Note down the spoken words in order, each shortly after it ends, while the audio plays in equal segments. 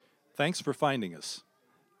Thanks for finding us.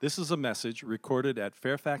 This is a message recorded at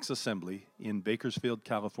Fairfax Assembly in Bakersfield,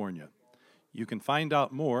 California. You can find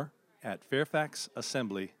out more at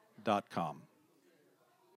fairfaxassembly.com.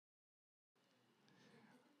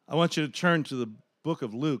 I want you to turn to the book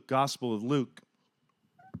of Luke, Gospel of Luke.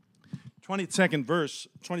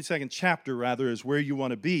 22nd chapter is where you want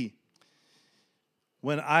to be.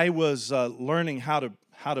 When I was learning how to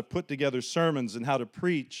put together sermons and how to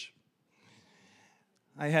preach,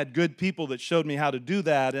 I had good people that showed me how to do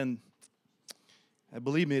that, and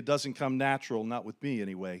believe me, it doesn't come natural, not with me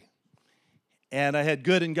anyway. And I had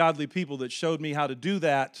good and godly people that showed me how to do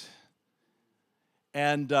that,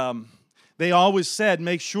 and they always said,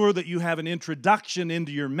 make sure that you have an introduction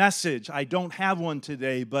into your message. I don't have one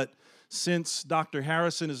today, but since Dr.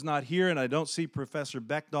 Harrison is not here and I don't see Professor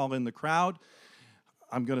Beckdahl in the crowd,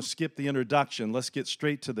 I'm going to skip the introduction. Let's get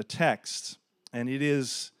straight to the text, and it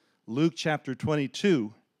is Luke chapter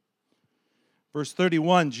 22, verse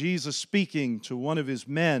 31, Jesus speaking to one of his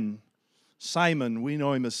men, Simon. We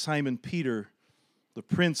know him as Simon Peter, the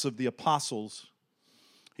prince of the apostles.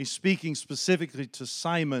 He's speaking specifically to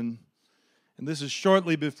Simon, and this is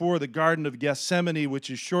shortly before the Garden of Gethsemane, which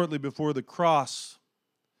is shortly before the cross.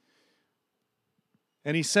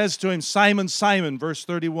 And he says to him, Simon, Simon, verse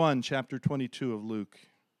 31, chapter 22 of Luke.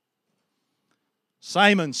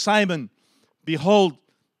 Simon, Simon, behold,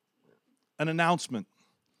 an announcement.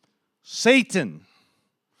 Satan,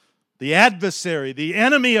 the adversary, the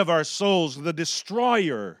enemy of our souls, the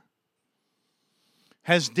destroyer,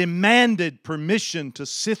 has demanded permission to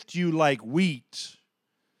sift you like wheat.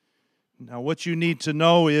 Now, what you need to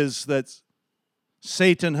know is that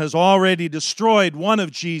Satan has already destroyed one of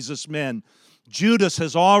Jesus' men. Judas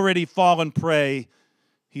has already fallen prey.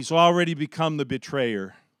 He's already become the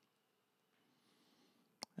betrayer.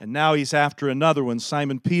 And now he's after another one,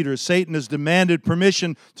 Simon Peter. Satan has demanded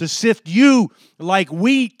permission to sift you like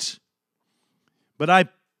wheat. But I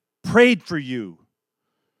prayed for you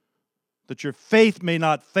that your faith may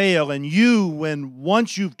not fail, and you,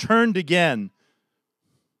 once you've turned again,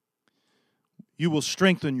 you will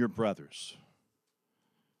strengthen your brothers.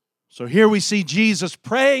 So here we see Jesus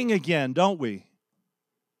praying again, don't we?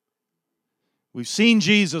 We've seen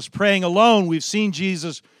Jesus praying alone. We've seen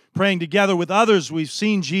Jesus praying together with others. We've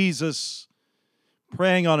seen Jesus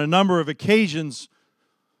praying on a number of occasions.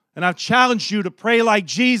 And I've challenged you to pray like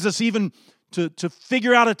Jesus, even to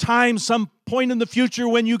figure out a time, some point in the future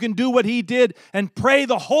when you can do what he did and pray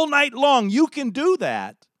the whole night long. You can do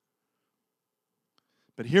that.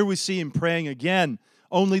 But here we see him praying again,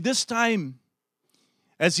 only this time,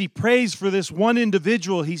 as he prays for this one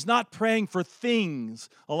individual, he's not praying for things.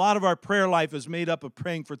 A lot of our prayer life is made up of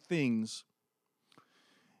praying for things.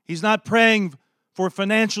 He's not praying for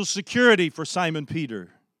financial security for Simon Peter.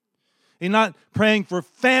 He's not praying for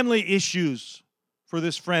family issues for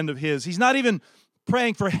this friend of his. He's not even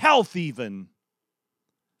praying for health even.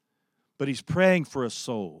 But he's praying for a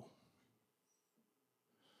soul.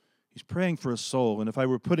 He's praying for a soul. And if I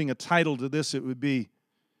were putting a title to this, it would be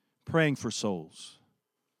Praying for Souls.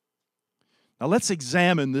 Now let's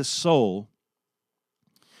examine this soul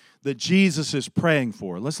that Jesus is praying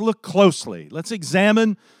for. Let's look closely. Let's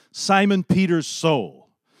examine Simon Peter's soul.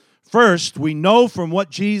 First, we know from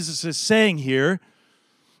what Jesus is saying here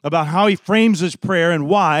about how he frames his prayer and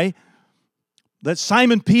why that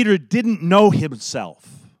Simon Peter didn't know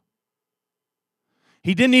himself.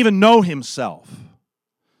 He didn't even know himself.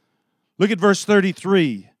 Look at verse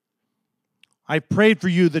 33. I prayed for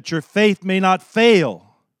you that your faith may not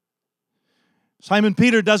fail. Simon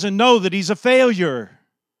Peter doesn't know that he's a failure.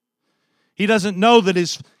 He doesn't know that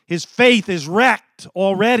his faith is wrecked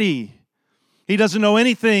already. He doesn't know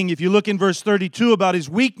anything, if you look in verse 32, about his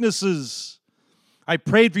weaknesses. I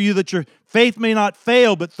prayed for you that your faith may not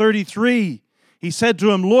fail. But 33, he said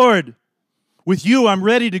to him, Lord, with you I'm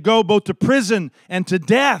ready to go both to prison and to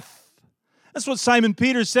death. That's what Simon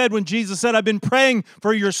Peter said when Jesus said, I've been praying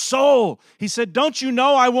for your soul. He said, don't you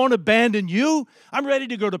know I won't abandon you? I'm ready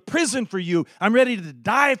to go to prison for you. I'm ready to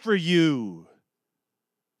die for you.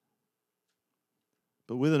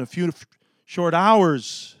 But within a few short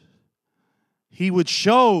hours, he would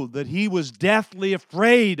show that he was deathly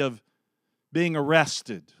afraid of being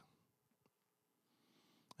arrested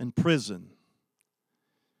and prison.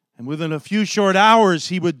 And within a few short hours,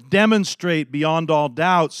 he would demonstrate beyond all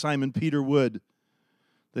doubt, Simon Peter would,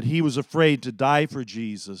 that he was afraid to die for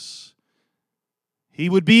Jesus. He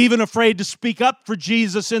would be even afraid to speak up for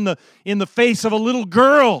Jesus in the face of a little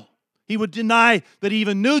girl. He would deny that he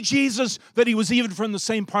even knew Jesus, that he was even from the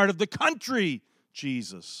same part of the country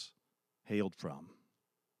Jesus hailed from.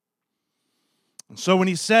 And so when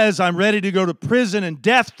he says, I'm ready to go to prison and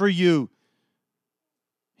death for you,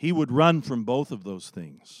 he would run from both of those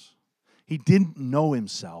things. He didn't know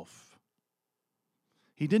himself.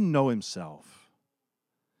 He didn't know himself.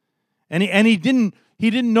 And he didn't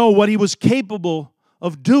know what he was capable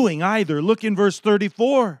of doing either. Look in verse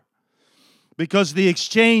 34. Because the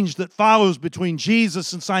exchange that follows between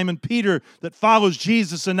Jesus and Simon Peter, that follows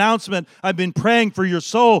Jesus' announcement, I've been praying for your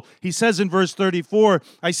soul. He says in verse 34,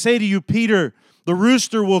 I say to you, Peter, the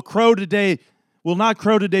rooster will not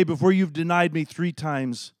crow today before you've denied me 3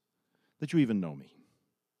 times that you even know me.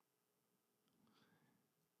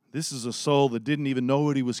 This is a soul that didn't even know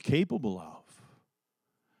what he was capable of.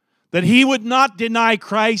 That he would not deny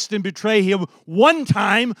Christ and betray him 1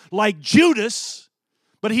 time like Judas,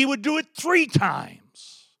 but he would do it 3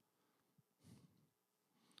 times.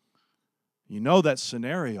 You know that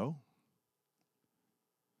scenario.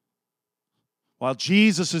 While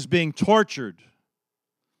Jesus is being tortured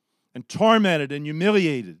and tormented and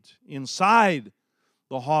humiliated inside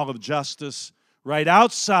the hall of justice, right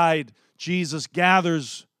outside, Jesus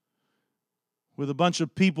gathers with a bunch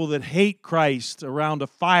of people that hate Christ around a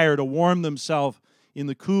fire to warm themselves in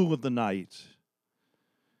the cool of the night.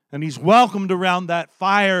 And he's welcomed around that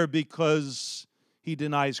fire because he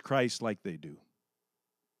denies Christ like they do.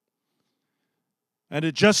 And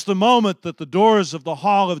at just the moment that the doors of the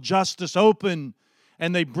hall of justice open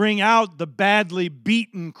and they bring out the badly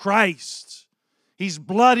beaten Christ, he's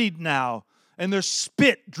bloodied now, and there's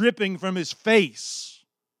spit dripping from his face.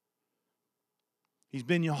 He's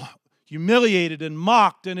been humiliated and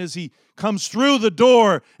mocked, and as he comes through the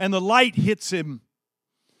door and the light hits him,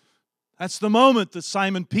 that's the moment that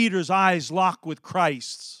Simon Peter's eyes lock with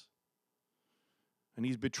Christ's. And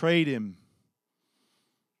he's betrayed him.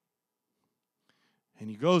 And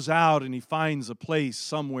he goes out and he finds a place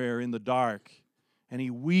somewhere in the dark, and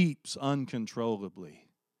he weeps uncontrollably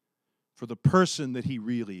for the person that he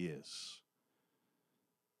really is.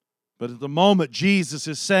 But at the moment Jesus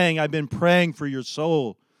is saying, I've been praying for your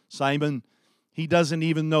soul, Simon, he doesn't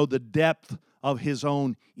even know the depth of his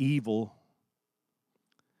own evil.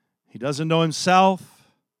 He doesn't know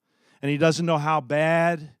himself, and he doesn't know how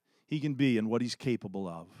bad he can be and what he's capable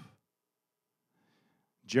of.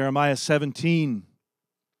 Jeremiah 17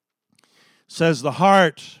 says the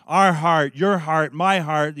heart, our heart, your heart, my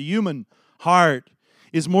heart, the human heart,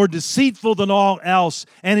 is more deceitful than all else,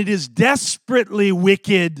 and it is desperately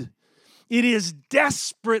wicked. It is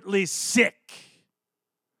desperately sick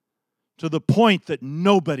to the point that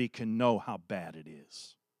nobody can know how bad it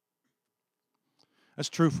is. That's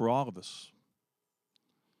true for all of us.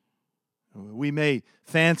 We may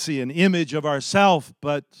fancy an image of ourselves,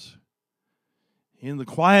 but in the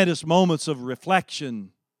quietest moments of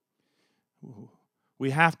reflection,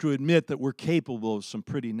 we have to admit that we're capable of some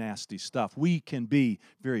pretty nasty stuff. We can be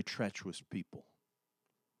very treacherous people.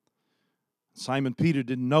 Simon Peter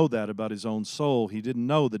didn't know that about his own soul. He didn't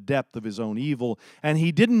know the depth of his own evil, and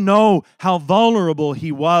he didn't know how vulnerable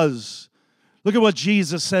he was. Look at what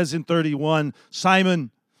Jesus says in 31.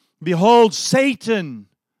 Simon, behold, Satan,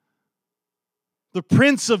 the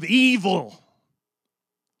prince of evil,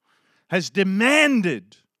 has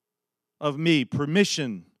demanded of me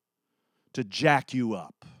permission to jack you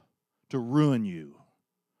up, to ruin you,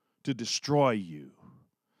 to destroy you.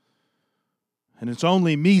 And it's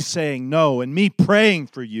only me saying no and me praying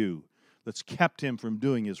for you that's kept him from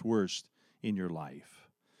doing his worst in your life.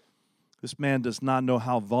 This man does not know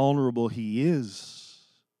how vulnerable he is.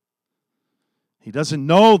 He doesn't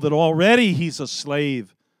know that already he's a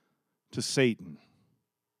slave to Satan.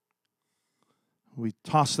 We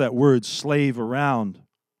toss that word slave around.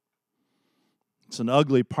 It's an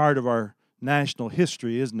ugly part of our national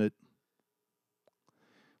history, isn't it?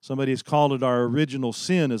 Somebody has called it our original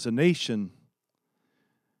sin as a nation.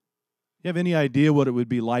 You have any idea what it would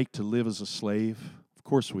be like to live as a slave? Of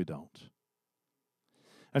course we don't.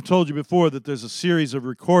 I've told you before that there's a series of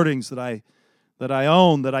recordings that I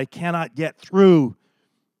own that I cannot get through.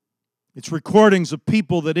 It's recordings of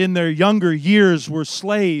people that in their younger years were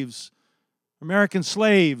slaves, American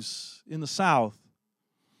slaves in the South.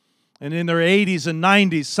 And in their 80s and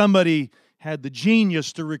 90s, somebody had the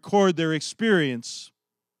genius to record their experience.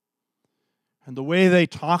 And the way they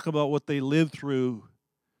talk about what they lived through,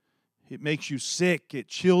 it makes you sick. It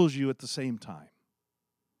chills you at the same time.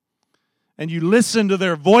 And you listen to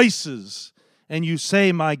their voices and you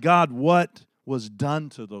say, my God, what was done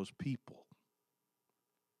to those people?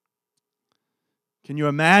 Can you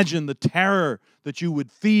imagine the terror that you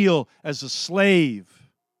would feel as a slave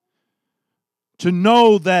to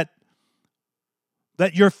know that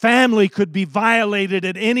your family could be violated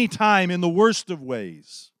at any time in the worst of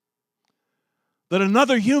ways? that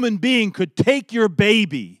another human being could take your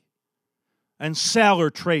baby and sell or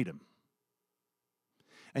trade him.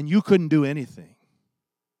 And you couldn't do anything.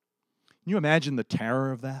 Can you imagine the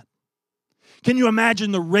terror of that? Can you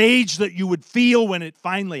imagine the rage that you would feel when it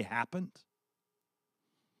finally happened?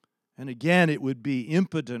 And again, it would be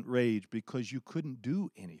impotent rage because you couldn't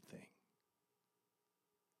do anything.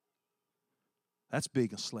 That's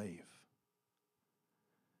being a slave.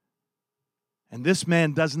 And this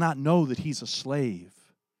man does not know that he's a slave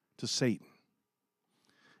to Satan.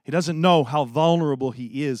 He doesn't know how vulnerable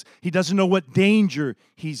he is. He doesn't know what danger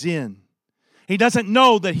he's in. He doesn't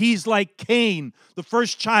know that he's like Cain, the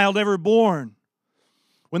first child ever born.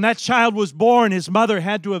 When that child was born, his mother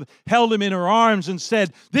had to have held him in her arms and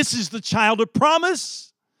said, "This is the child of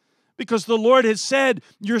promise." Because the Lord had said,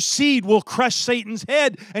 "Your seed will crush Satan's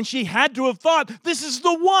head." And she had to have thought, this is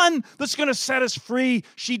the one that's going to set us free.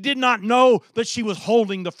 She did not know that she was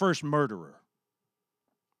holding the first murderer.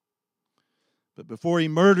 But before he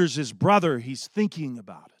murders his brother, he's thinking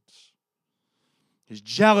about it. His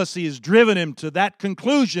jealousy has driven him to that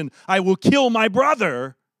conclusion: I will kill my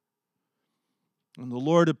brother. And the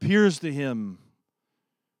Lord appears to him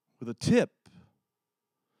with a tip.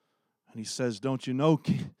 And he says, "Don't you know,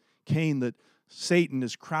 Cain, that Satan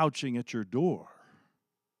is crouching at your door?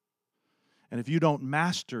 And if you don't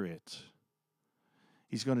master it,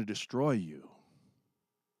 he's going to destroy you."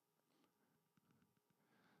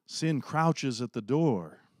 Sin crouches at the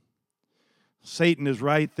door. Satan is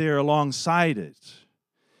right there alongside it.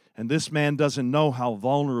 And this man doesn't know how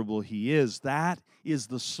vulnerable he is. That is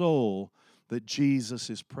the soul that Jesus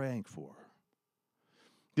is praying for.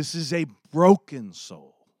 This is a broken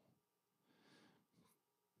soul.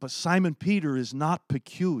 But Simon Peter is not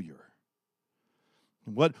peculiar.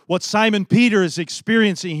 What Simon Peter is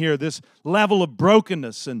experiencing here, this level of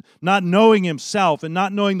brokenness and not knowing himself and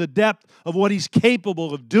not knowing the depth of what he's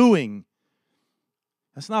capable of doing,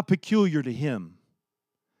 that's not peculiar to him.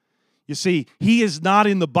 You see, he is not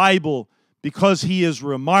in the Bible because he is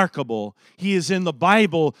remarkable. He is in the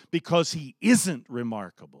Bible because he isn't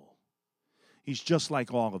remarkable. He's just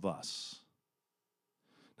like all of us.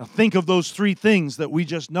 Now think of those three things that we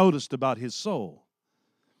just noticed about his soul.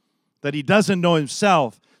 That he doesn't know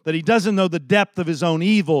himself, that he doesn't know the depth of his own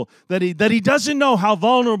evil, that he doesn't know how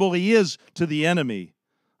vulnerable he is to the enemy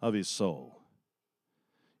of his soul.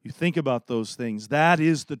 You think about those things. That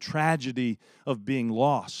is the tragedy of being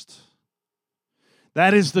lost.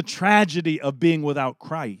 That is the tragedy of being without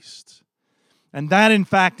Christ. And that, in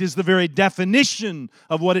fact, is the very definition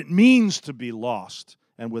of what it means to be lost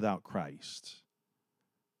and without Christ.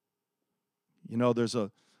 You know, there's a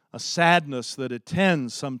sadness that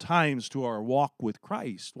attends sometimes to our walk with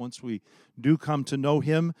Christ. Once we do come to know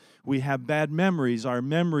Him, we have bad memories. Our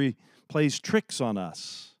memory plays tricks on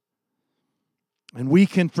us. And we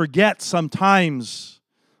can forget sometimes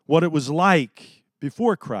what it was like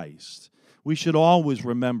before Christ. We should always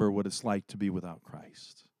remember what it's like to be without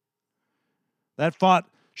Christ. That thought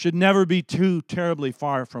should never be too terribly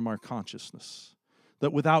far from our consciousness,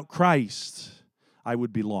 that without Christ, I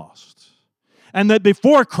would be lost. And that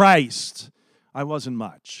before Christ, I wasn't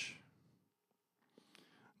much.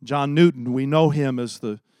 John Newton, we know him as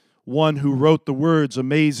the one who wrote the words,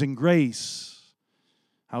 "Amazing grace,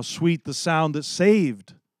 how sweet the sound that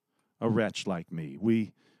saved a wretch like me."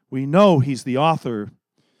 We know he's the author,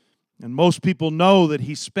 and most people know that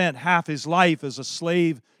he spent half his life as a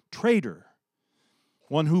slave trader,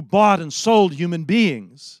 one who bought and sold human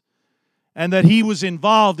beings, and that he was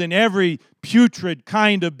involved in every putrid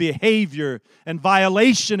kind of behavior and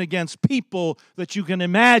violation against people that you can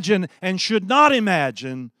imagine and should not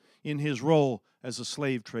imagine in his role as a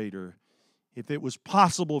slave trader. If it was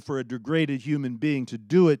possible for a degraded human being to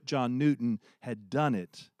do it, John Newton had done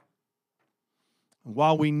it.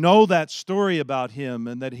 While we know that story about him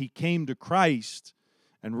and that he came to Christ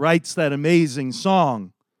and writes that amazing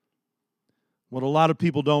song, what a lot of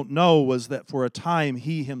people don't know was that for a time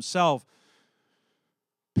he himself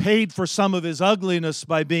paid for some of his ugliness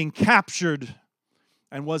by being captured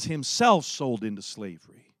and was himself sold into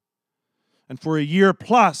slavery. And for a year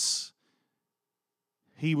plus,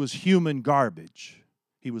 he was human garbage.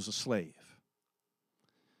 He was a slave.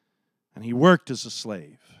 And he worked as a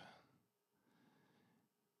slave.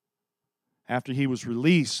 After he was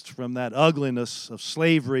released from that ugliness of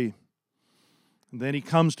slavery, and then he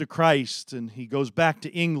comes to Christ and he goes back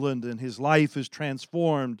to England and his life is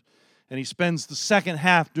transformed and he spends the second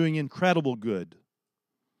half doing incredible good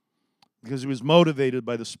because he was motivated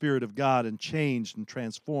by the Spirit of God and changed and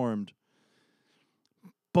transformed.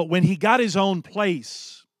 But when he got his own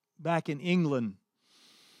place back in England,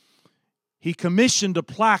 he commissioned a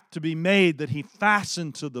plaque to be made that he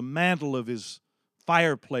fastened to the mantle of his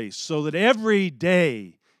fireplace so that every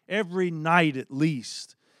day, every night at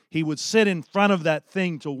least, he would sit in front of that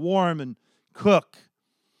thing to warm and cook.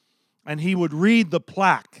 And he would read the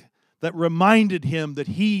plaque that reminded him that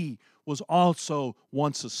he was also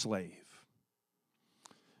once a slave.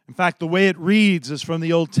 In fact, the way it reads is from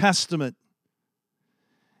the Old Testament.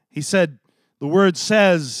 He said, the word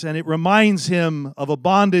says, and it reminds him of a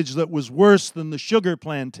bondage that was worse than the sugar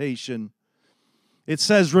plantation. It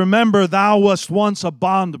says, remember, thou wast once a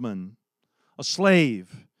bondman, a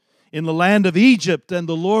slave, in the land of Egypt, and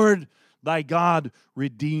the Lord thy God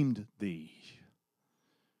redeemed thee.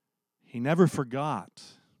 He never forgot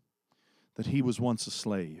that he was once a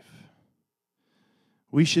slave.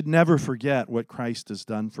 We should never forget what Christ has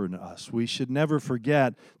done for us. We should never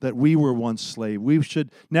forget that we were once slaves. We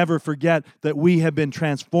should never forget that we have been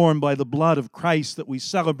transformed by the blood of Christ that we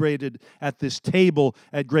celebrated at this table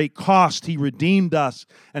at great cost. He redeemed us.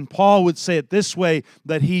 And Paul would say it this way,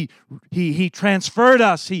 that he transferred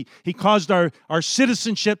us. He caused our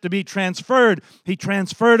citizenship to be transferred. He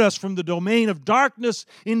transferred us from the domain of darkness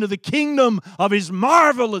into the kingdom of His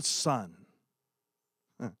marvelous Son.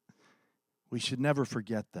 We should never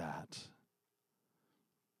forget that.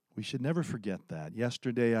 We should never forget that.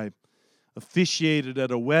 Yesterday I officiated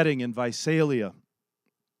at a wedding in Visalia.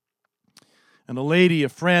 And a lady, a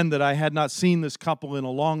friend that I had not seen this couple in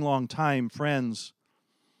a long, long time, friends,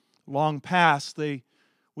 long past,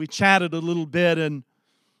 we chatted a little bit and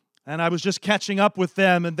I was just catching up with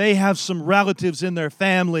them, and they have some relatives in their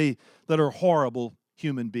family that are horrible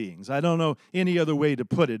human beings. I don't know any other way to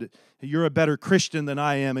put it. You're a better Christian than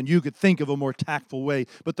I am, and you could think of a more tactful way,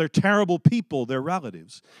 but they're terrible people, they're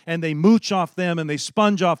relatives. And they mooch off them, and they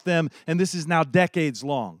sponge off them, and this is now decades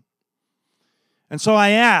long. And so I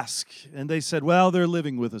asked, and they said, well, they're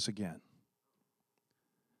living with us again.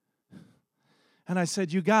 And I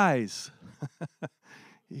said, you guys,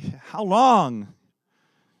 how long?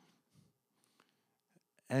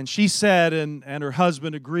 And she said, and her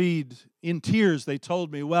husband agreed in tears. They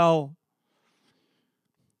told me, well,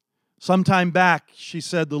 sometime back, she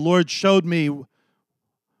said, the Lord showed me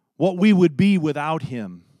what we would be without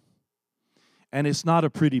Him. And it's not a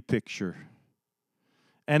pretty picture.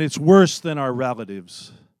 And it's worse than our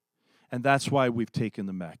relatives. And that's why we've taken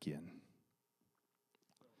them back in.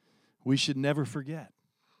 We should never forget.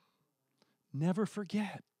 Never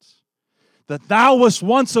forget that thou wast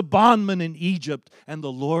once a bondman in Egypt, and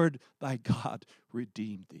the Lord thy God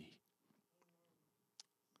redeemed thee.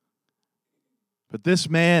 But this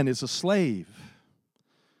man is a slave.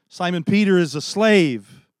 Simon Peter is a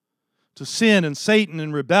slave to sin and Satan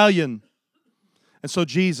and rebellion. And so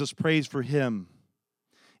Jesus prays for him.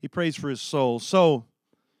 He prays for his soul. So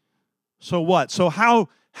what? So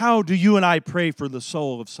how do you and I pray for the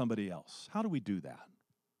soul of somebody else? How do we do that?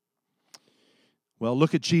 Well,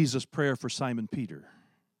 look at Jesus' prayer for Simon Peter.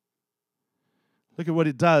 Look at what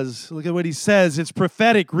it does. Look at what he says. It's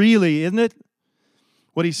prophetic, really, isn't it?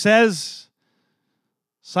 What he says,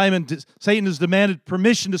 Satan has demanded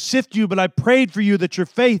permission to sift you, but I prayed for you that your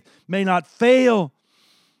faith may not fail.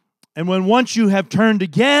 And when once you have turned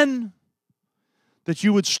again, that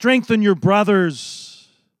you would strengthen your brothers.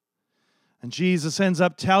 And Jesus ends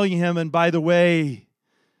up telling him, and by the way,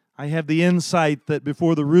 I have the insight that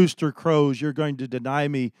before the rooster crows, you're going to deny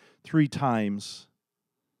me 3 times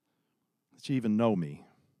that you even know me.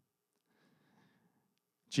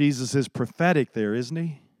 Jesus is prophetic there, isn't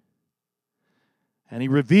he? And he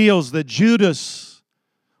reveals that Judas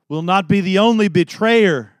will not be the only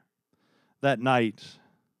betrayer that night.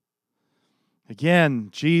 Again,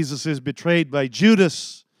 Jesus is betrayed by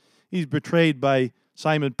Judas. He's betrayed by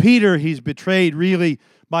Simon Peter. He's betrayed really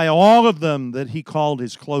by all of them that he called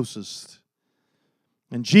his closest.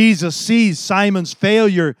 And Jesus sees Simon's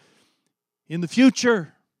failure in the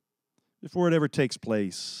future before it ever takes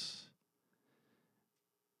place.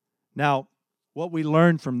 Now, what we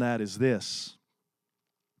learn from that is this.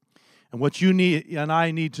 And what you need and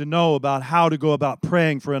I need to know about how to go about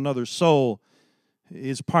praying for another soul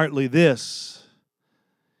is partly this.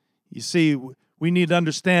 You see, we need to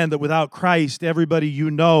understand that without Christ, everybody you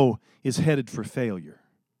know is headed for failure.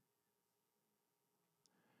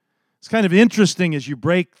 It's kind of interesting as you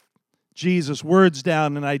break Jesus' words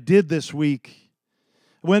down, and I did this week.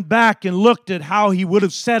 I went back and looked at how he would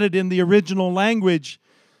have said it in the original language.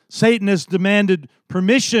 Satan has demanded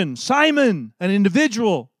permission. Simon, an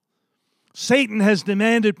individual. Satan has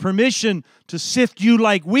demanded permission to sift you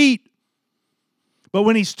like wheat. But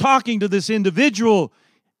when he's talking to this individual,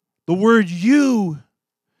 the word you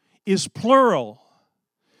is plural,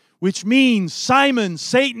 which means, Simon,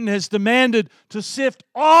 Satan has demanded to sift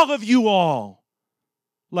all of you all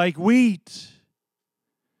like wheat.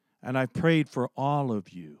 And I prayed for all of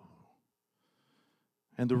you.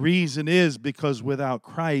 And the reason is because without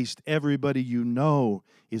Christ, everybody you know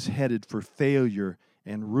is headed for failure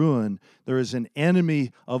and ruin. There is an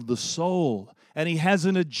enemy of the soul, and he has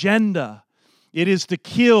an agenda. It is to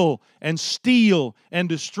kill and steal and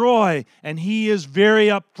destroy, and he is very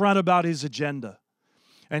upfront about his agenda.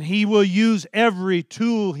 And he will use every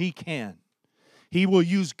tool he can. He will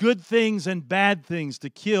use good things and bad things to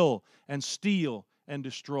kill and steal and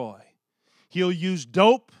destroy. He'll use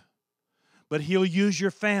dope, but he'll use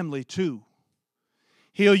your family too.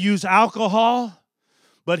 He'll use alcohol,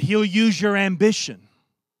 but he'll use your ambition.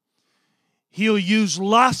 He'll use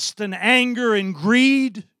lust and anger and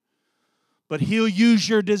greed, but he'll use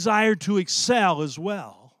your desire to excel as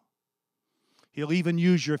well. He'll even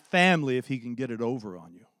use your family if he can get it over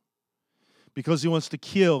on you, because he wants to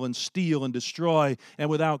kill and steal and destroy. And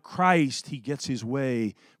without Christ, he gets his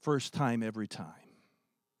way first time every time.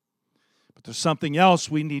 But there's something else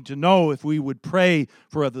we need to know if we would pray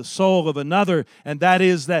for the soul of another, and that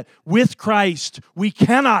is that with Christ, we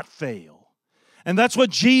cannot fail. And that's what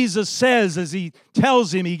Jesus says as he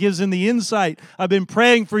tells him, he gives him the insight. I've been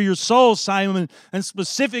praying for your soul, Simon, and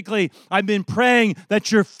specifically, I've been praying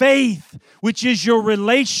that your faith, which is your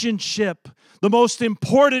relationship, the most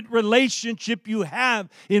important relationship you have,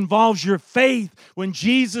 involves your faith. When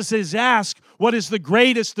Jesus is asked, what is the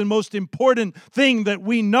greatest and most important thing that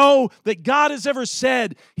we know that God has ever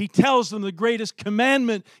said, he tells them the greatest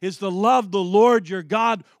commandment is to love the Lord your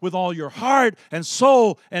God with all your heart and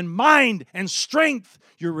soul and mind and strength.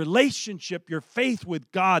 Your relationship, your faith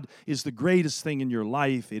with God is the greatest thing in your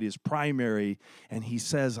life. It is primary. And he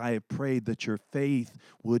says, I have prayed that your faith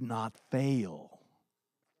would not fail.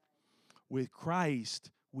 With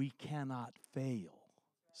Christ, we cannot fail.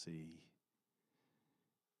 See?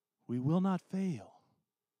 We will not fail.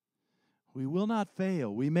 We will not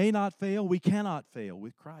fail. We may not fail. We cannot fail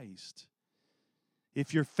with Christ.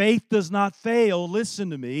 If your faith does not fail,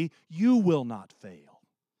 listen to me, you will not fail.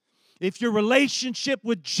 If your relationship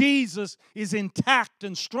with Jesus is intact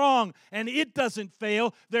and strong and it doesn't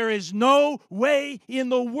fail, there is no way in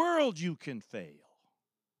the world you can fail.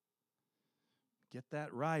 Get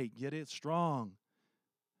that right. Get it strong.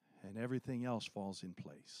 And everything else falls in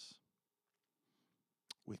place.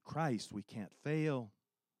 With Christ, we can't fail.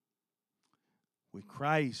 With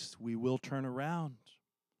Christ, we will turn around.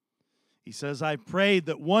 He says, I prayed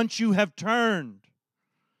that once you have turned,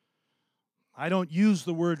 I don't use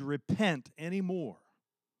the word repent anymore,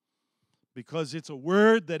 because it's a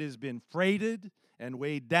word that has been freighted and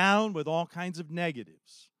weighed down with all kinds of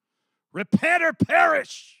negatives. Repent or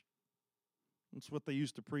perish. That's what they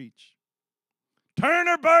used to preach. Turn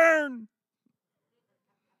or burn.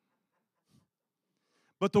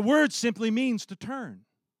 But the word simply means to turn.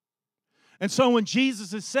 And so when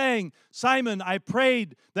Jesus is saying, Simon, I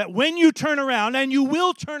prayed that when you turn around, and you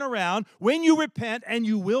will turn around, when you repent, and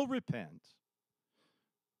you will repent,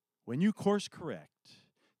 when you course correct,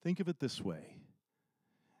 think of it this way.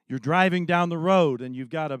 You're driving down the road and you've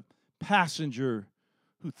got a passenger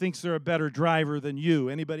who thinks they're a better driver than you.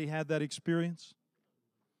 Anybody had that experience?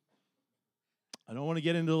 I don't want to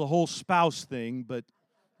get into the whole spouse thing, but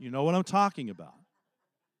you know what I'm talking about.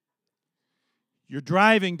 You're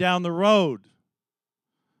driving down the road,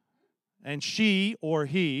 and she or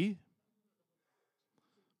he,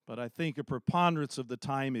 but I think a preponderance of the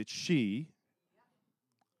time it's she.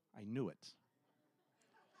 I knew it.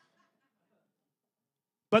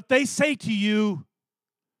 But they say to you,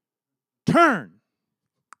 turn.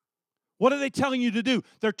 What are they telling you to do?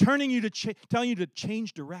 They're telling you to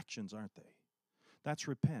change directions, aren't they? That's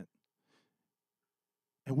repent.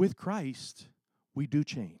 And with Christ, we do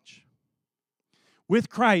change. With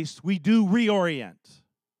Christ, we do reorient.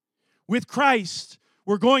 With Christ,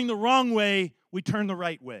 we're going the wrong way, we turn the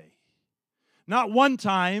right way. Not one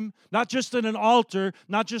time, not just at an altar,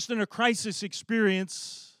 not just in a crisis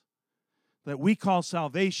experience that we call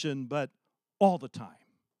salvation, but all the time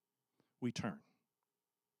we turn.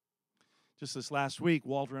 Just this last week,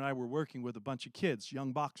 Walter and I were working with a bunch of kids,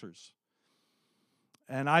 young boxers.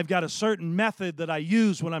 And I've got a certain method that I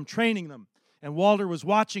use when I'm training them. And Walter was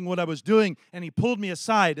watching what I was doing, and he pulled me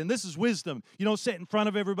aside. And this is wisdom. You don't sit in front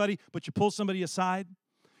of everybody, but you pull somebody aside.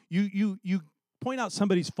 You point out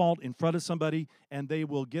somebody's fault in front of somebody, and they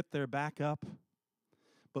will get their back up.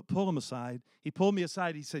 But pull them aside. He pulled me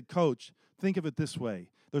aside. He said, Coach, think of it this way.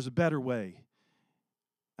 There's a better way.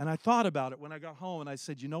 And I thought about it when I got home, and I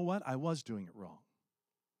said, you know what? I was doing it wrong.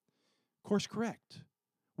 Course correct.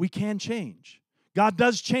 We can change. God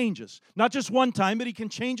does change us. Not just one time, but He can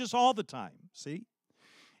change us all the time. See?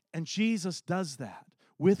 And Jesus does that.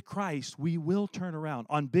 With Christ, we will turn around.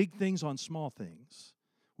 On big things, on small things,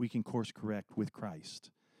 we can course correct with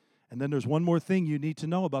Christ. And then there's one more thing you need to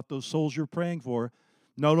know about those souls you're praying for.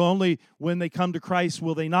 Not only when they come to Christ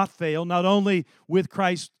will they not fail, not only with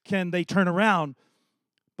Christ can they turn around,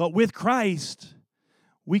 but with Christ,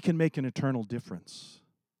 we can make an eternal difference.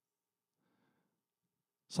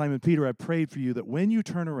 Simon Peter, I prayed for you that when you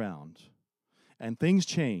turn around and things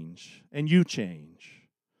change and you change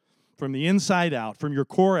from the inside out, from your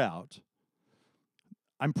core out,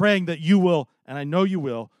 I'm praying that you will, and I know you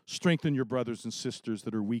will, strengthen your brothers and sisters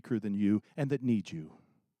that are weaker than you and that need you.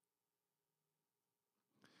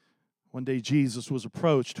 One day Jesus was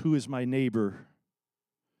approached, "Who is my neighbor?"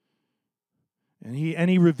 And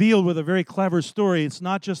he revealed with a very clever story, it's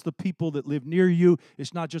not just the people that live near you,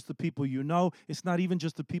 it's not just the people you know, it's not even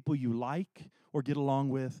just the people you like or get along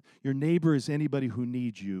with. Your neighbor is anybody who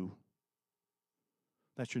needs you.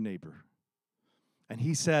 That's your neighbor. And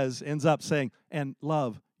he ends up saying, and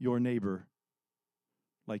love your neighbor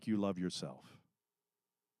like you love yourself.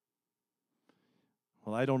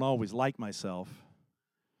 Well, I don't always like myself,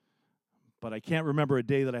 but I can't remember a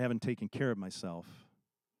day that I haven't taken care of myself.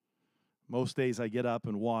 Most days I get up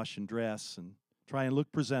and wash and dress and try and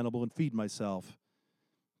look presentable and feed myself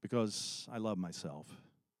because I love myself.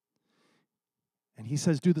 And he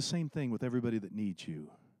says, do the same thing with everybody that needs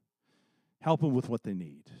you. Help them with what they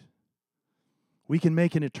need. We can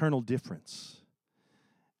make an eternal difference.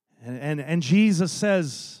 And Jesus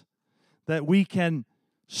says that we can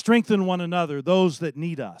strengthen one another, those that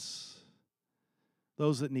need us.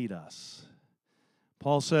 Those that need us.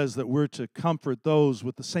 Paul says that we're to comfort those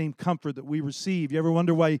with the same comfort that we receive. You ever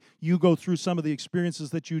wonder why you go through some of the experiences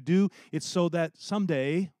that you do? It's so that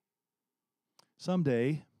someday,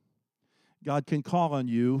 God can call on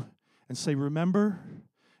you and say, remember,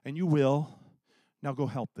 and you will. Now go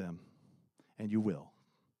help them, and you will.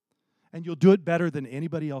 And you'll do it better than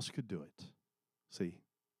anybody else could do it. See?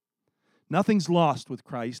 Nothing's lost with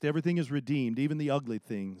Christ. Everything is redeemed, even the ugly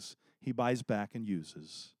things He buys back and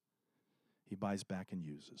uses. He buys back and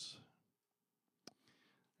uses.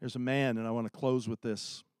 There's a man, and I want to close with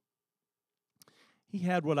this. He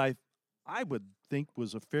had what I would think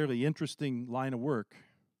was a fairly interesting line of work.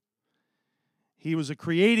 He was a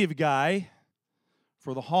creative guy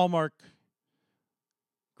for the Hallmark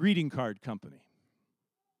greeting card company.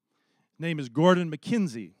 His name is Gordon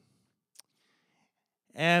McKenzie.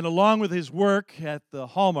 And along with his work at the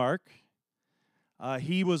Hallmark,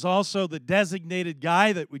 he was also the designated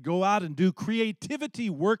guy that would go out and do creativity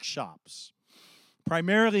workshops,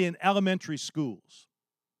 primarily in elementary schools.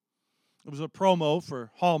 It was a promo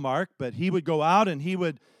for Hallmark, but he would go out and he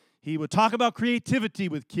would talk about creativity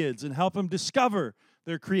with kids and help them discover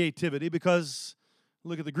their creativity because,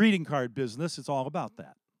 look at the greeting card business, it's all about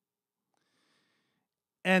that.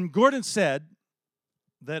 And Gordon said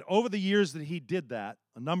that over the years that he did that,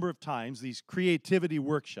 a number of times, these creativity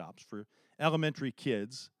workshops for elementary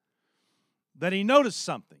kids, that he noticed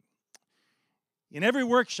something. In every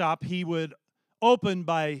workshop, he would open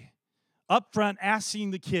by up front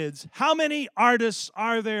asking the kids, how many artists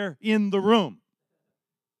are there in the room?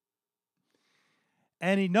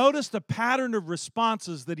 And he noticed a pattern of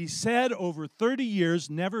responses that he said over 30 years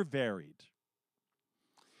never varied.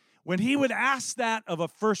 When he would ask that of a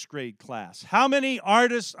first grade class, how many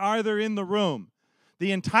artists are there in the room?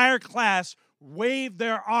 The entire class waved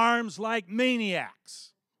their arms like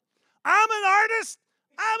maniacs. I'm an artist!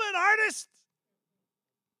 I'm an artist!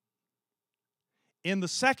 In the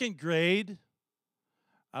second grade,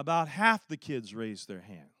 about half the kids raised their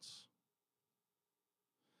hands.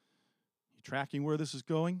 You tracking where this is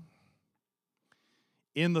going?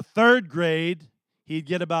 In the third grade, he'd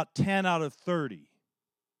get about 10 out of 30.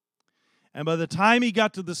 And by the time he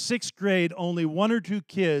got to the sixth grade, only one or two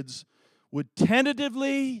kids would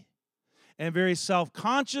tentatively and very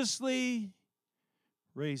self-consciously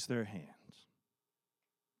raise their hands.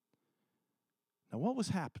 Now, what was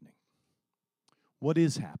happening? What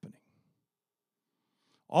is happening?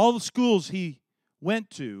 All the schools he went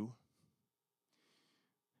to,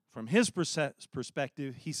 from his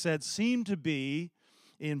perspective, he said, seemed to be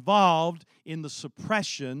involved in the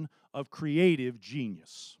suppression of creative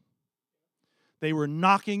genius. They were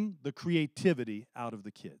knocking the creativity out of the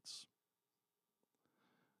kids.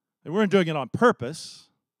 They weren't doing it on purpose,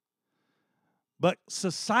 but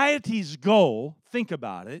society's goal, think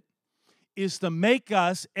about it, is to make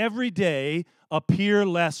us every day appear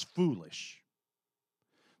less foolish.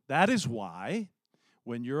 That is why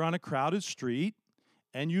when you're on a crowded street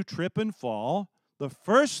and you trip and fall, the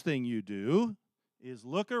first thing you do is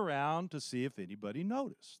look around to see if anybody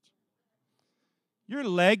noticed. Your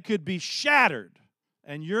leg could be shattered,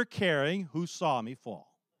 and you're caring who saw me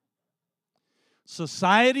fall.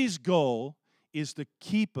 Society's goal is to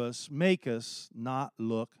keep us, make us not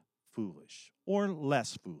look foolish or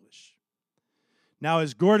less foolish. Now,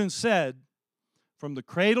 as Gordon said, from the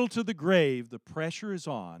cradle to the grave, the pressure is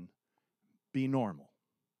on. Be normal.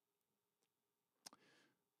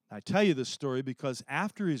 I tell you this story because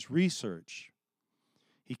after his research,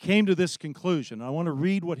 he came to this conclusion. I want to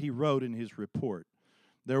read what he wrote in his report.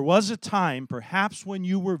 There was a time, perhaps when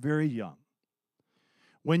you were very young,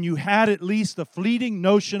 when you had at least a fleeting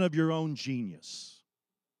notion of your own genius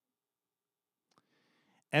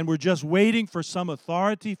and were just waiting for some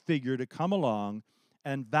authority figure to come along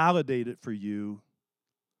and validate it for you,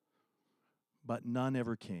 but none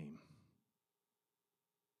ever came.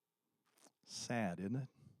 Sad, isn't it?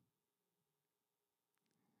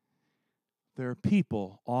 There are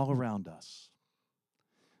people all around us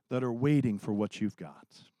that are waiting for what you've got.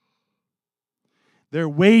 They're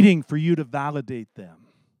waiting for you to validate them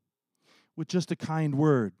with just a kind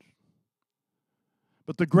word.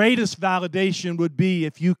 But the greatest validation would be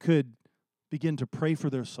if you could begin to pray for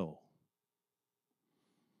their soul.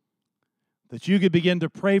 That you could begin to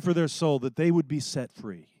pray for their soul, that they would be set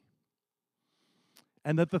free.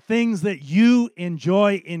 And that the things that you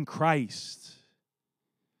enjoy in Christ,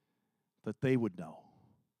 that they would know.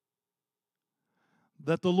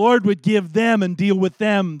 That the Lord would give them and deal with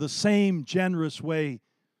them the same generous way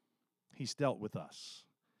He's dealt with us.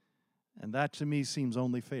 And that to me seems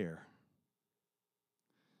only fair.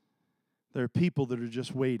 There are people that are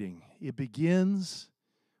just waiting. It begins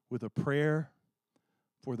with a prayer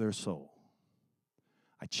for their soul.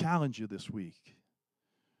 I challenge you this week.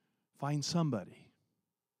 Find somebody,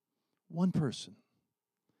 one person,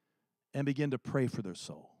 and begin to pray for their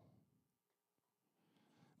soul.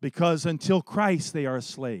 Because until Christ, they are a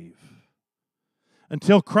slave.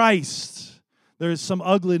 Until Christ, there is some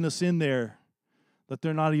ugliness in there that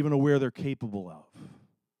they're not even aware they're capable of.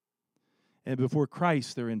 And before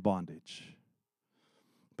Christ, they're in bondage.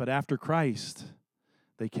 But after Christ,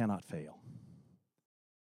 they cannot fail.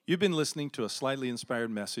 You've been listening to a slightly inspired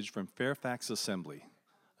message from Fairfax Assembly,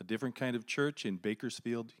 a different kind of church in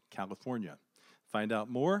Bakersfield, California. Find out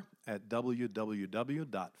more at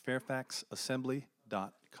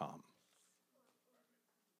www.fairfaxassembly.com.